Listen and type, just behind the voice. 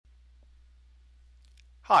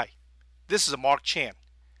Hi, this is Mark Chen.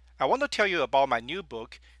 I want to tell you about my new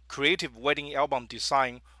book, Creative Wedding Album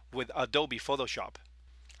Design with Adobe Photoshop.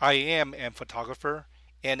 I am a photographer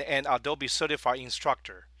and an Adobe certified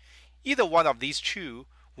instructor. Either one of these two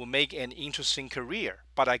will make an interesting career,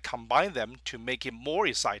 but I combine them to make it more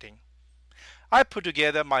exciting. I put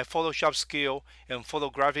together my Photoshop skill and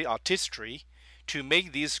photographic artistry to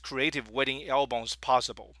make these creative wedding albums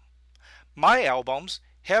possible. My albums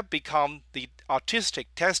have become the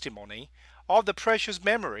artistic testimony of the precious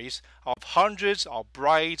memories of hundreds of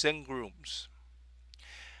brides and grooms.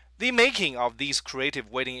 The making of these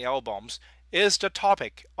creative wedding albums is the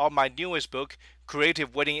topic of my newest book,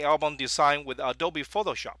 Creative Wedding Album Design with Adobe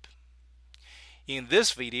Photoshop. In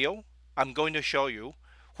this video, I'm going to show you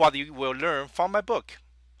what you will learn from my book.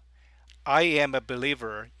 I am a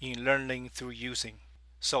believer in learning through using,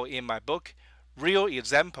 so in my book, real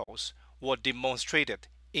examples were demonstrated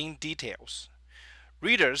in details.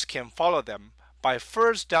 Readers can follow them by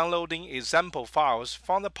first downloading example files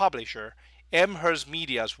from the publisher Amherst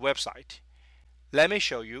Media's website. Let me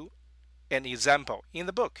show you an example in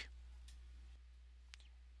the book.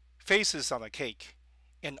 Faces on a cake,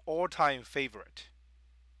 an all-time favorite.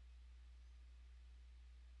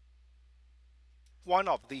 One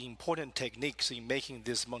of the important techniques in making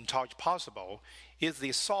this montage possible is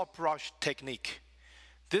the soft brush technique.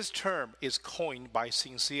 This term is coined by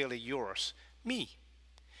Sincerely Yours, me.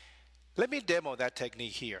 Let me demo that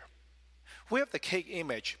technique here. We have the cake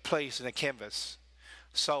image placed in the canvas.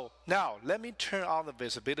 So now let me turn on the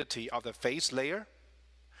visibility of the face layer,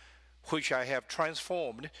 which I have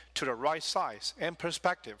transformed to the right size and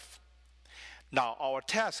perspective. Now our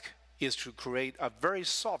task is to create a very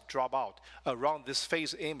soft dropout around this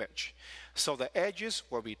face image, so the edges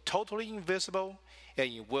will be totally invisible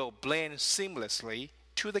and it will blend seamlessly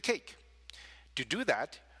to the cake. To do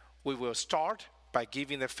that, we will start by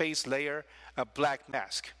giving the face layer a black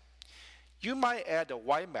mask. You might add a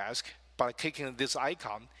white mask by clicking this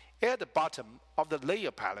icon at the bottom of the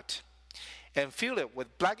layer palette and fill it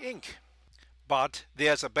with black ink. But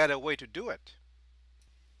there's a better way to do it.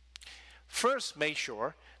 First, make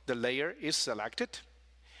sure the layer is selected.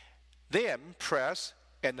 Then press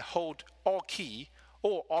and hold Alt key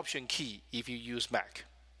or Option key if you use Mac,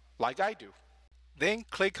 like I do. Then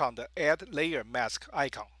click on the Add Layer Mask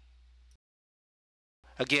icon.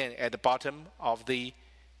 Again, at the bottom of the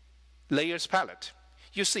Layers palette,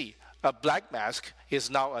 you see a black mask is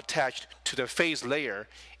now attached to the face layer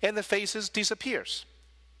and the faces disappears.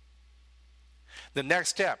 The next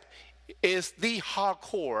step is the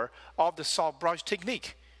hardcore of the soft brush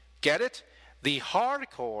technique. Get it? The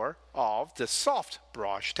hardcore of the soft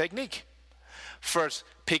brush technique. First,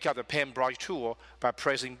 pick up the pen brush tool by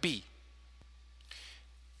pressing B.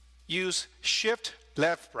 Use Shift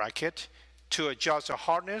left bracket to adjust the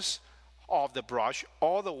hardness of the brush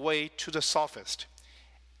all the way to the softest,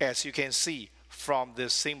 as you can see from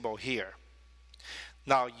this symbol here.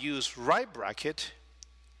 Now use right bracket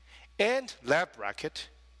and left bracket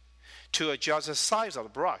to adjust the size of the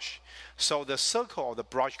brush, so the circle of the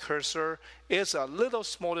brush cursor is a little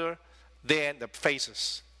smaller than the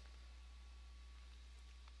faces.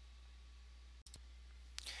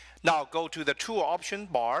 Now go to the tool option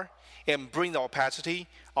bar and bring the opacity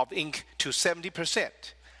of ink to 70%.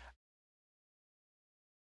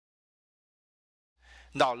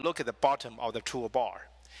 Now look at the bottom of the toolbar.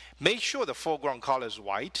 Make sure the foreground color is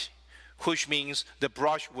white, which means the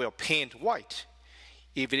brush will paint white.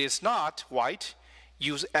 If it is not white,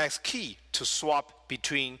 use X key to swap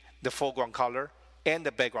between the foreground color and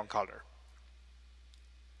the background color.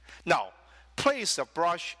 Now, place the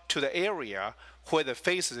brush to the area where the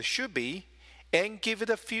faces should be and give it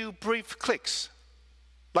a few brief clicks,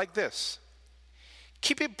 like this.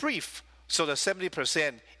 Keep it brief so the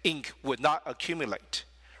 70% ink would not accumulate.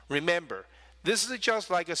 Remember, this is just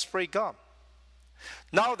like a spray gun.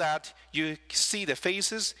 Now that you see the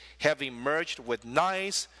faces have emerged with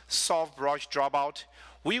nice soft brush dropout,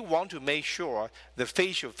 we want to make sure the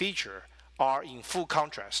facial features are in full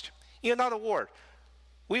contrast. In other words,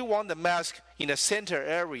 we want the mask in the center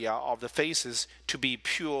area of the faces to be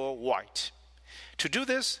pure white. To do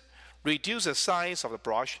this, reduce the size of the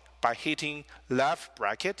brush by hitting left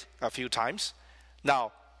bracket a few times.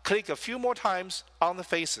 Now, click a few more times on the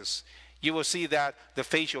faces. You will see that the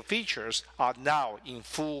facial features are now in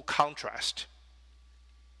full contrast.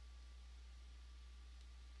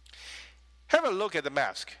 Have a look at the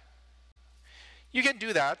mask. You can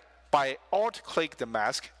do that by Alt-click the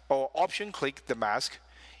mask or Option-click the mask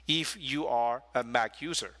if you are a Mac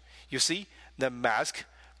user. You see, the mask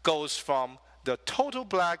goes from the total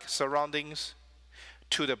black surroundings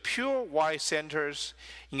to the pure white centers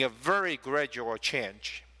in a very gradual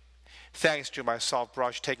change, thanks to my soft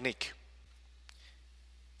brush technique.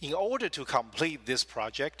 In order to complete this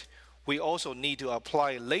project, we also need to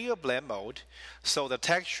apply layer blend mode so the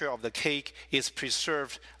texture of the cake is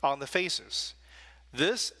preserved on the faces.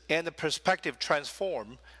 This and the perspective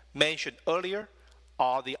transform mentioned earlier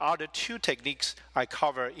are the other two techniques I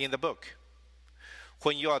cover in the book.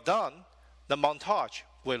 When you are done, the montage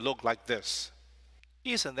will look like this.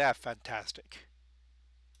 Isn't that fantastic?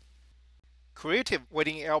 Creative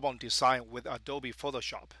Wedding Album Design with Adobe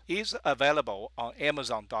Photoshop is available on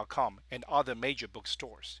Amazon.com and other major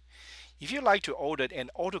bookstores. If you'd like to order an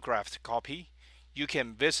autographed copy, you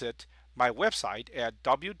can visit my website at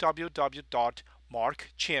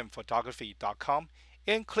www.markchenphotography.com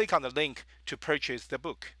and click on the link to purchase the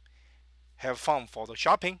book. Have fun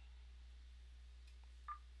photoshopping!